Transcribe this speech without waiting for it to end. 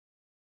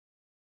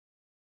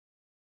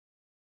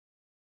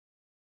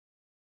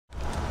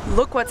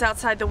Look what's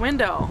outside the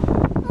window.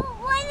 Well,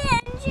 what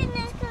engine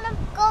is gonna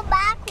go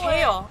backwards?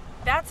 Cael,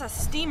 that's a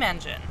steam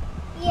engine.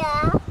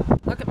 Yeah.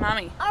 Look at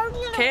mommy. Are we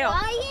gonna Cael,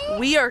 ride it?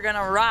 we are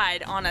gonna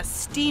ride on a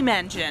steam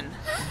engine.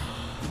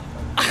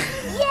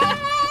 Yay!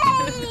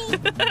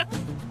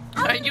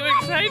 Are you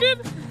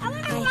excited? I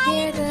wanna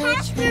ride in the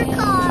passenger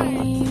car.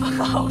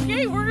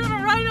 Okay, we're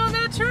gonna ride on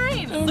that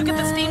train. Look at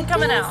the steam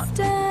coming out.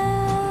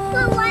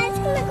 But why is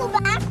it gonna go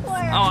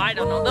backwards? Oh, I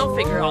don't know. They'll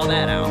figure all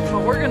that out.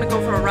 But we're gonna go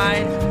for a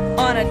ride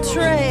on a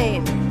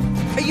train.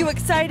 Are you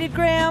excited,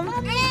 Graham?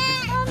 Mommy.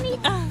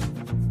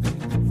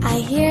 I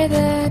hear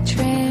the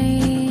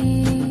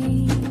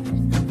train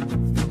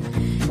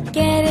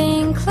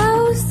getting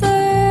closer.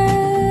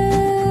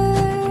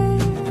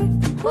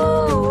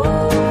 Woo, woo.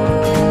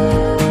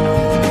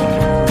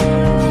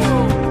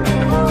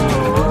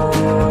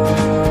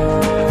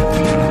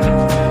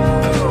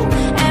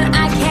 And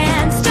I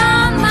can't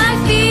stomp my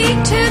feet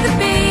to the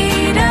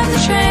beat of the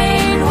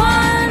train.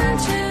 1,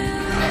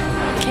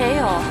 2.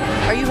 Cael,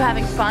 are you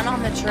having fun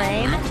on the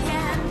train?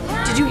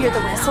 Did you hear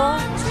the whistle?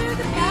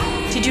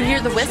 Did you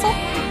hear the whistle?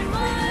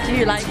 Do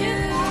you like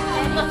it?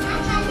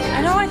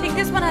 I know, I think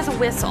this one has a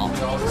whistle.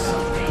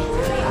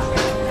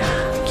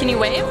 Can you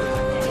wave?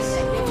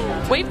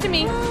 Wave to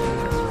me.